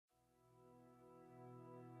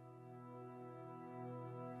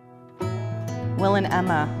Will and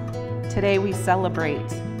Emma, today we celebrate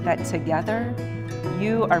that together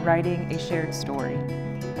you are writing a shared story.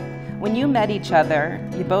 When you met each other,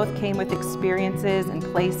 you both came with experiences and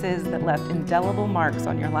places that left indelible marks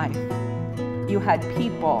on your life. You had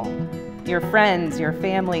people, your friends, your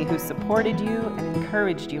family who supported you and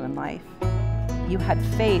encouraged you in life. You had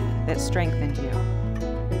faith that strengthened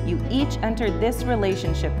you. You each entered this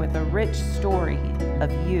relationship with a rich story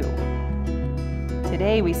of you.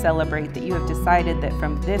 Today we celebrate that you have decided that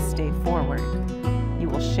from this day forward, you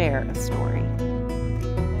will share a story.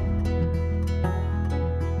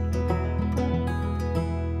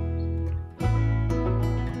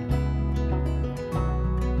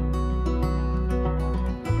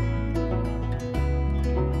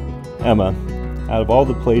 Emma, out of all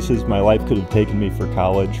the places my life could have taken me for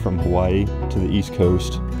college, from Hawaii to the East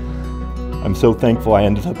Coast, I'm so thankful I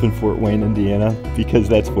ended up in Fort Wayne, Indiana, because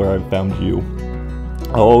that's where I found you.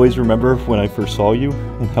 I'll always remember when I first saw you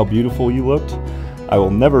and how beautiful you looked. I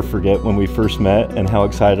will never forget when we first met and how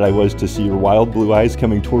excited I was to see your wild blue eyes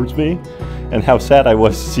coming towards me, and how sad I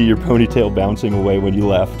was to see your ponytail bouncing away when you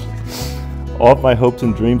left. All of my hopes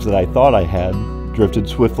and dreams that I thought I had drifted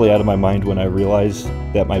swiftly out of my mind when I realized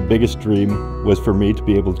that my biggest dream was for me to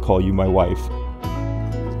be able to call you my wife.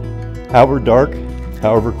 However dark,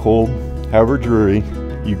 however cold, however dreary,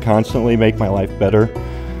 you constantly make my life better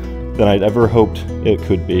than I'd ever hoped it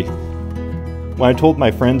could be. When I told my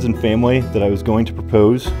friends and family that I was going to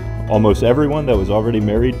propose, almost everyone that was already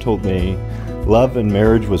married told me love and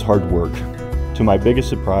marriage was hard work. To my biggest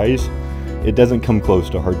surprise, it doesn't come close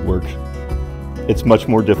to hard work. It's much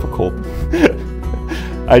more difficult.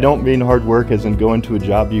 I don't mean hard work as in going to a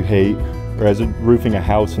job you hate or as in roofing a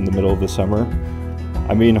house in the middle of the summer.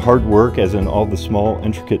 I mean hard work as in all the small,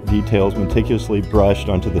 intricate details meticulously brushed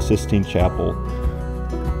onto the Sistine Chapel.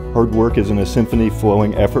 Hard work is in a symphony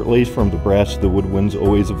flowing effortlessly from the brass to the woodwinds,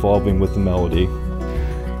 always evolving with the melody.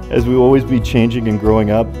 As we always be changing and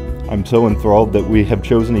growing up, I'm so enthralled that we have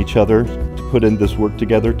chosen each other to put in this work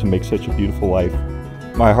together to make such a beautiful life.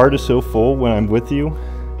 My heart is so full when I'm with you.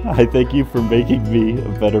 I thank you for making me a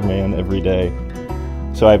better man every day.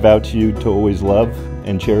 So I vow to you to always love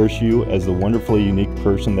and cherish you as the wonderfully unique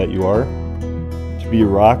person that you are, to be a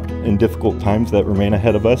rock in difficult times that remain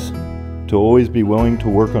ahead of us, to always be willing to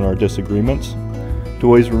work on our disagreements, to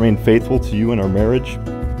always remain faithful to you in our marriage,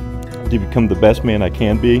 to become the best man I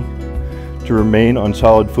can be, to remain on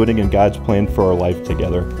solid footing in God's plan for our life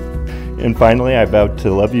together. And finally, I vow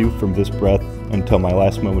to love you from this breath until my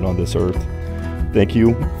last moment on this earth. Thank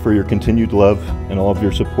you for your continued love and all of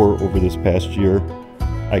your support over this past year.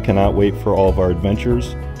 I cannot wait for all of our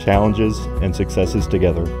adventures, challenges, and successes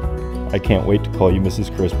together. I can't wait to call you Mrs.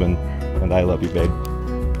 Chrisman, and I love you, babe.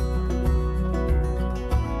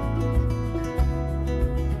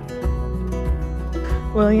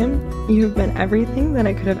 William, you have been everything that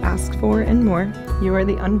I could have asked for and more. You are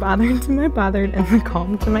the unbothered to my bothered and the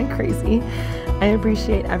calm to my crazy. I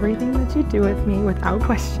appreciate everything that you do with me without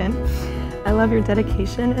question. I love your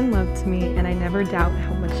dedication and love to me, and I never doubt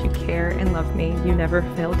how much you care and love me. You never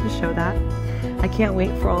fail to show that. I can't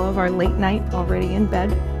wait for all of our late night, already in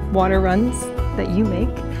bed, water runs that you make.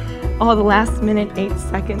 All the last minute 8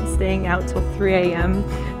 seconds staying out till 3 a.m.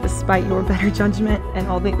 despite your better judgment, and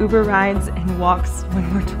all the Uber rides and walks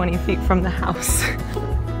when we're 20 feet from the house.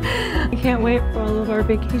 I can't wait for all of our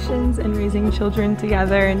vacations and raising children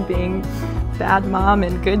together and being bad mom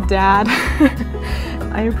and good dad.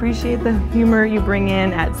 I appreciate the humor you bring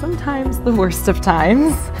in at sometimes the worst of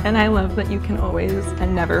times, and I love that you can always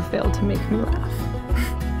and never fail to make me laugh.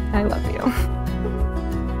 I love you.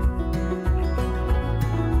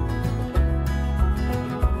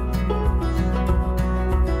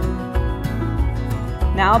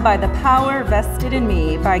 Now by the power vested in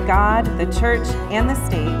me by God, the church, and the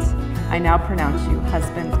state, I now pronounce you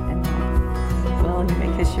husband and wife. Will you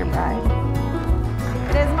may kiss your bride?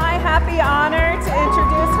 It is my happy honor to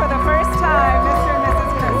introduce for the first time Mr. and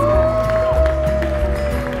Mrs. Chrisman.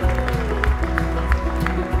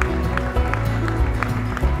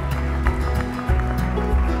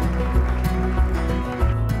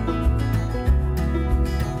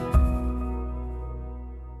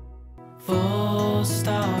 Full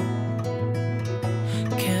stop.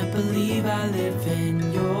 Can't believe I live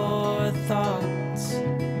in your thoughts.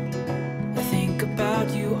 I think about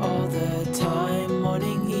you all the time,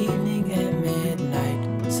 morning, evening, and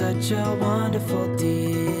midnight. Such a wonderful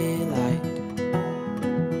delight.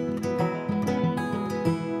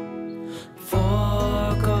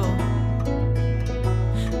 Forgo,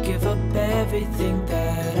 give up everything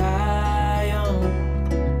that I own.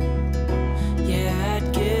 Yeah,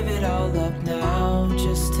 I'd give it all up now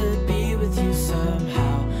just to be with you. So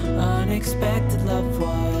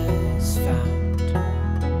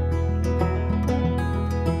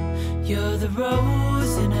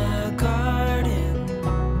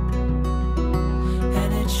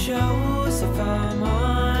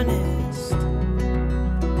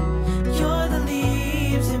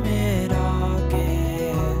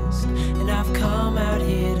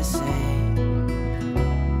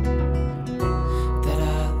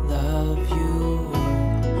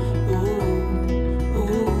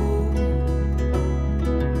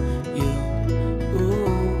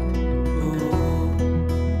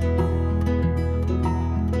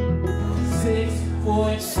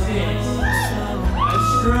 5'6", a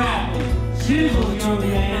strapping, chiseled young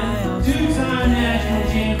man, two-time national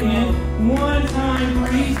champion, one-time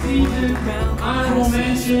preseason honorable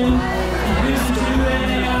mention, Division II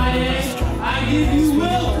NAIA. I give you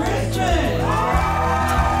Will Chrisman.